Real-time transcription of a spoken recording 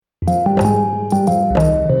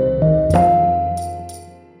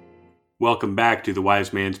welcome back to The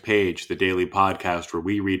Wise Man's Page, the daily podcast where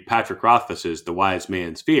we read Patrick Rothfuss's The Wise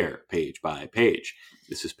Man's Fear, page by page.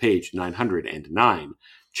 This is page 909,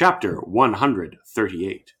 chapter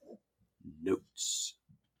 138. Notes.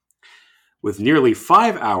 With nearly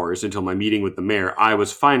 5 hours until my meeting with the mayor, I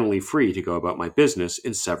was finally free to go about my business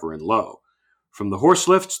in Severin Low. From the horse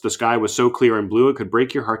lifts, the sky was so clear and blue it could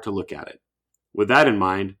break your heart to look at it. With that in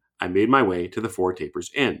mind, I made my way to the Four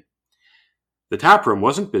Tapers Inn. The taproom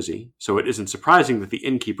wasn't busy, so it isn't surprising that the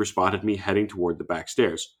innkeeper spotted me heading toward the back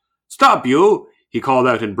stairs. "Stop, you!" he called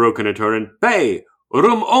out in broken Aturan. "Pay!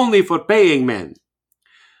 Room only for paying men!"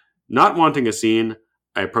 Not wanting a scene,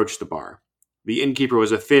 I approached the bar. The innkeeper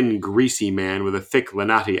was a thin, greasy man with a thick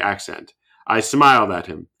Lenatti accent. I smiled at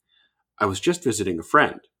him. I was just visiting a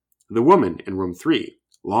friend. The woman in room 3.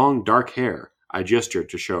 Long, dark hair. I gestured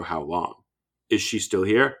to show how long. "Is she still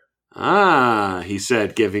here?" "Ah," he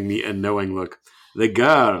said, giving me a knowing look. "The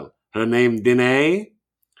girl, her name Denna?"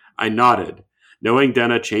 I nodded, knowing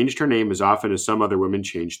Denna changed her name as often as some other women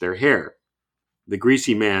changed their hair. The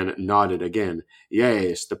greasy man nodded again.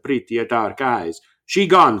 "Yes, the pretty dark eyes. She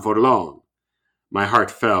gone for long." My heart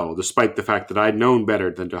fell, despite the fact that I'd known better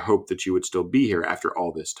than to hope that she would still be here after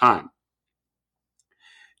all this time.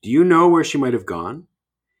 "Do you know where she might have gone?"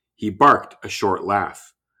 He barked a short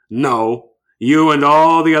laugh. "No. You and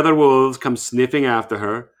all the other wolves come sniffing after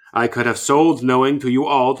her. I could have sold knowing to you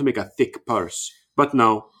all to make a thick purse. But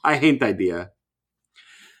no, I hain't idea."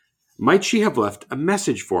 "Might she have left a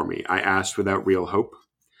message for me?" I asked without real hope.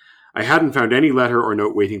 I hadn't found any letter or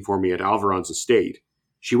note waiting for me at Alvaron's estate.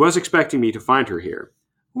 She was expecting me to find her here.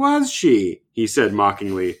 "Was she?" he said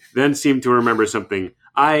mockingly, then seemed to remember something.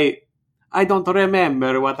 I don't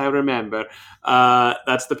remember what I remember.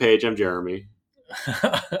 That's the page. I'm Jeremy.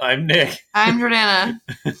 I'm Nick. I'm Jordana.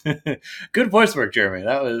 Good voice work, Jeremy.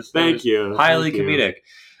 Thank you. Highly comedic.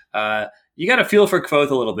 You got to feel for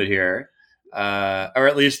Kvothe a little bit here, or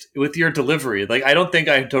at least with your delivery. Like, I don't think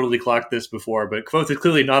I totally clocked this before, but Kvothe is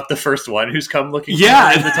clearly not the first one who's come looking.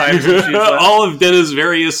 Yeah, for the time since she's left. All of Denna's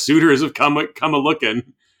various suitors have come a looking,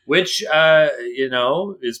 which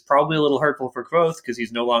is probably a little hurtful for Kvothe because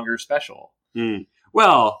he's no longer special.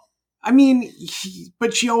 Well, I mean,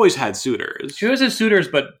 but she always had suitors. She always had suitors,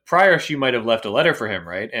 but prior she might have left a letter for him,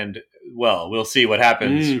 right? And, well, we'll see what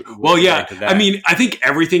happens. Well, yeah. I mean, I think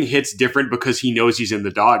everything hits different because he knows he's in the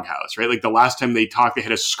doghouse, right? Like the last time they talked, they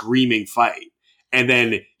had a screaming fight. And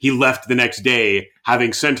then he left the next day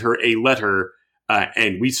having sent her a letter.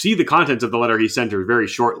 And we see the contents of the letter he sent her very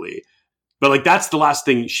shortly. But like that's the last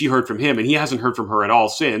thing she heard from him. And he hasn't heard from her at all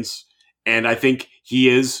since. And I think he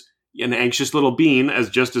is an anxious little bean,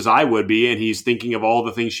 just as I would be, and he's thinking of all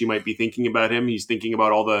the things she might be thinking about him. He's thinking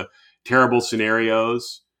about all the terrible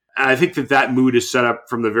scenarios. And I think that mood is set up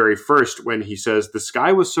from the very first when he says, "The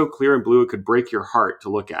sky was so clear and blue it could break your heart to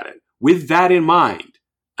look at it. With that in mind,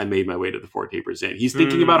 I made my way to the Four Tapers Inn." He's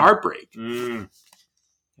thinking about heartbreak.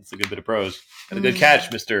 That's a good bit of prose. And a good catch,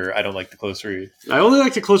 Mr. I don't like to close read. I only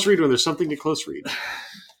like to close read when there's something to close read.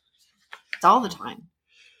 It's all the time.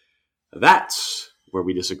 That's where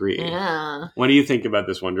we disagree. Yeah. What do you think about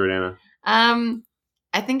this one, Jordana?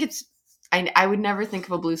 I think it's. I would never think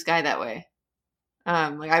of a blue sky that way.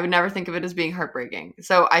 I would never think of it as being heartbreaking.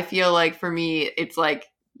 So I feel like for me, it's like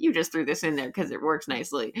you just threw this in there because it works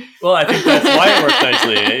nicely. Well, I think that's why it works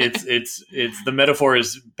nicely. It's the metaphor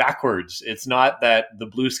is backwards. It's not that the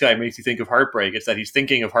blue sky makes you think of heartbreak. It's that he's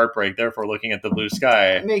thinking of heartbreak, therefore looking at the blue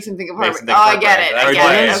sky. It makes him think of heartbreak. I get it. I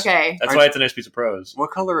get it. Okay. That's why it's a nice piece of prose.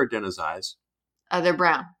 What color are Denna's eyes? They're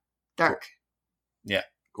brown. Dark. Yeah.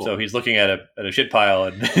 Cool. So he's looking at a shit pile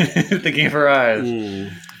and thinking of her eyes.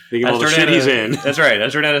 Thinking of all the shit he's in. That's right.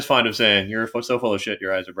 That's Jordana's fond of saying, "You're so full of shit,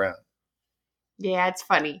 your eyes are brown." Yeah, it's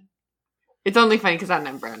funny. It's only funny because I don't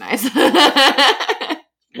have brown eyes.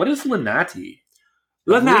 What is Lenatti?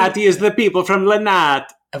 Lenatti is the people from Lenatti.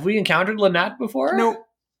 Have we encountered Lenatti before? No.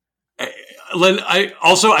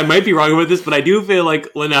 I might be wrong about this, but I do feel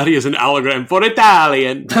like Lenatti is an anagram for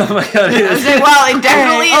Italian. Oh my god! Well, it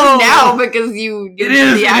definitely is now because you. It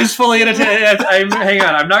is fully in Italian. Hang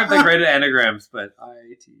on, I'm not that great at anagrams, but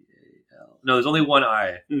ITAL. No, there's only one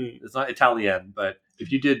I. It's not Italian, but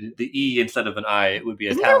if you did the E instead of an I, it would be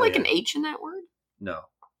Italian. Isn't there like an H in that word? No.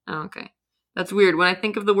 Oh, okay. That's weird. When I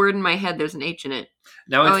think of the word in my head, there's an H in it.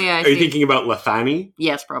 Now, are you thinking about Lethani?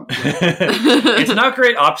 Yes, probably. It's not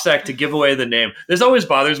great OPSEC to give away the name. This always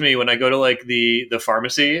bothers me when I go to like the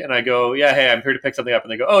pharmacy and I go, "Yeah, hey, I'm here to pick something up,"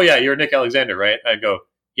 and they go, "Oh yeah, you're Nick Alexander, right?" I go,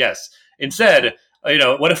 "Yes." Instead,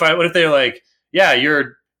 what if they're like, "Yeah,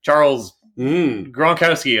 you're Charles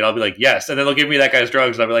Gronkowski, and I'll be like, yes. And then they'll give me that guy's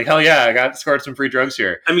drugs, and I'll be like, hell yeah, I got scored some free drugs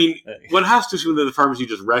here. I mean, one has to assume that the pharmacy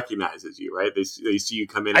just recognizes you, right? They see you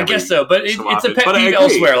come in. I guess so, but it's a pet peeve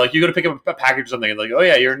elsewhere. Like, you go to pick up a package or something, and like, oh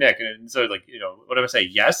yeah, you're Nick. And so, like, what do I say?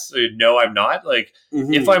 Yes? No, I'm not? Like,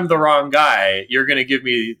 if I'm the wrong guy, you're going to give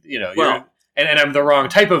me, and I'm the wrong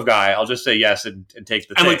type of guy, I'll just say yes and take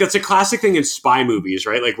the thing. And, like, that's a classic thing in spy movies,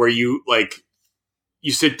 right? Like, where you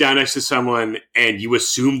sit down next to someone and you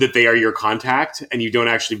assume that they are your contact and you don't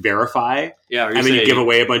actually verify. Yeah. And then you give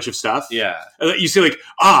away a bunch of stuff. Yeah. You say like,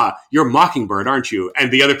 you're Mockingbird, aren't you?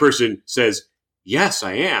 And the other person says, yes,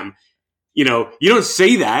 I am. You don't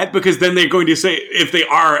say that because then they're going to say, if they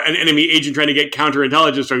are an enemy agent trying to get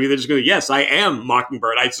counterintelligence from you, they're just going to, yes, I am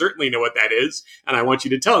Mockingbird. I certainly know what that is. And I want you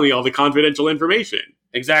to tell me all the confidential information.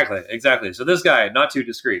 Exactly. So this guy, not too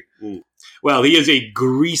discreet. Well, he is a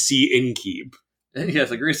greasy innkeep.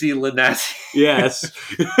 Yes, a greasy Lenatti. Yes.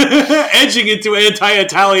 Edging into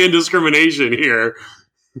anti-Italian discrimination here.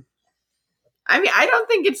 I mean, I don't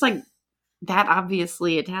think it's like that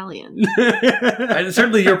obviously Italian.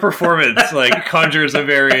 Certainly your performance conjures a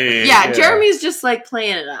very... Yeah, Jeremy's just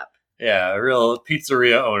playing it up. Yeah, a real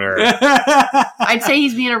pizzeria owner. I'd say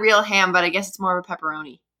he's being a real ham, but I guess it's more of a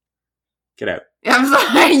pepperoni. Get out. I'm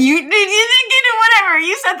sorry. You didn't get it. Whatever.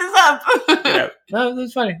 You set this up. Get out. No,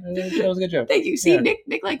 that's funny. That was a good joke. Thank you. See, yeah.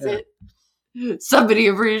 Nick likes it. Somebody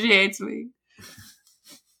appreciates me.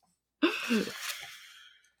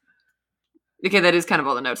 Okay, that is kind of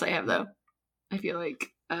all the notes I have, though. I feel like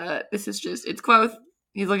this is just... It's Kvothe.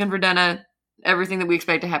 He's looking for Denna. Everything that we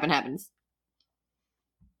expect to happen happens.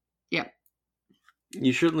 Yeah.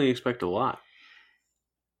 You certainly expect a lot.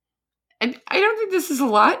 I don't think this is a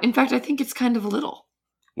lot. In fact, I think it's kind of a little.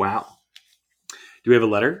 Wow. Do we have a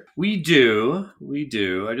letter? We do.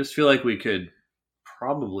 I just feel like we could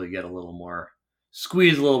probably get a little more,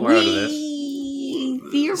 squeeze a little more out of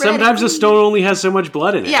this. Sometimes a stone only has so much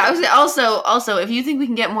blood in it. Yeah, also, if you think we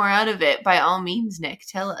can get more out of it, by all means, Nick,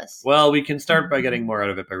 tell us. Well, we can start by getting more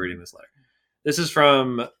out of it by reading this letter. This is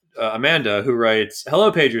from Amanda, who writes,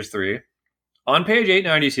 Hello, Pagers 3. On page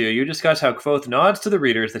 892, you discuss how Kvothe nods to the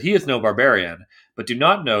readers that he is no barbarian, but do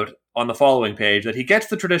not note on the following page that he gets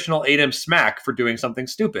the traditional 8M smack for doing something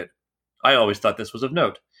stupid. I always thought this was of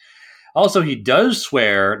note. Also, he does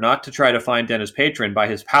swear not to try to find Denna's patron by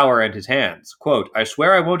his power and his hands. Quote, I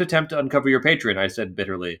swear I won't attempt to uncover your patron, I said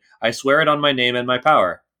bitterly. I swear it on my name and my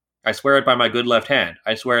power. I swear it by my good left hand.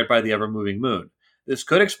 I swear it by the ever-moving moon. This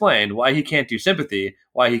could explain why he can't do sympathy,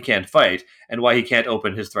 why he can't fight, and why he can't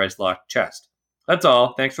open his thrice-locked chest. That's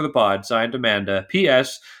all. Thanks for the pod. Signed, Amanda.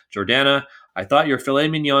 P.S. Jordana, I thought your filet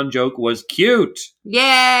mignon joke was cute.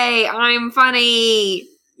 Yay! I'm funny.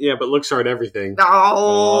 Yeah, but looks aren't everything.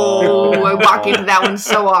 Oh, I walk into that one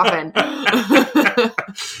so often.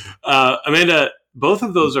 Amanda, both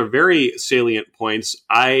of those are very salient points.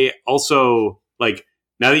 I also,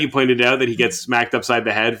 now that you pointed out that he gets smacked upside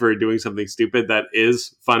the head for doing something stupid, that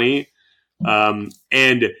is funny. And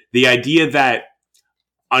the idea that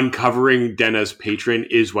uncovering Denna's patron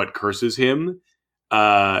is what curses him.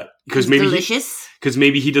 Because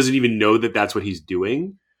maybe he doesn't even know that that's what he's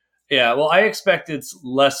doing. Yeah, well, I expect it's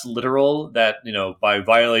less literal that, by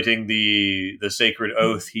violating the sacred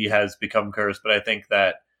oath, he has become cursed. But I think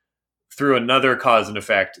that through another cause and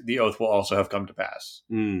effect, the oath will also have come to pass.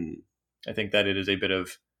 I think that it is a bit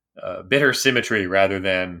of bitter symmetry rather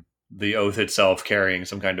than the oath itself carrying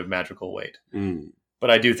some kind of magical weight. But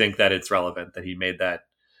I do think that it's relevant that he made that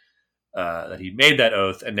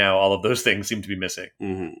oath, and now all of those things seem to be missing.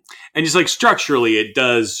 And just structurally, it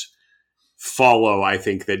does follow, I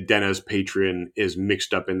think, that Denna's patron is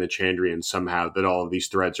mixed up in the Chandrian somehow, that all of these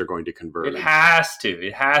threads are going to converge. It has to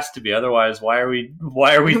be. Otherwise, why are we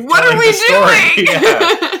what are we doing?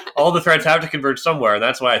 Yeah. All the threads have to converge somewhere, and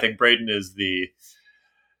that's why I think Braden is the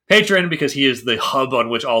patron, because he is the hub on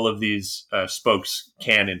which all of these spokes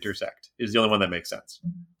can intersect. Is the only one that makes sense.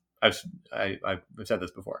 I've said this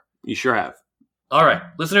before. You sure have. All right,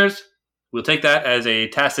 listeners, we'll take that as a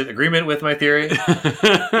tacit agreement with my theory.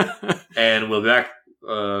 And we'll be back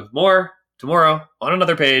more tomorrow on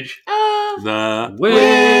another page. The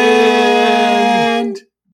Wind.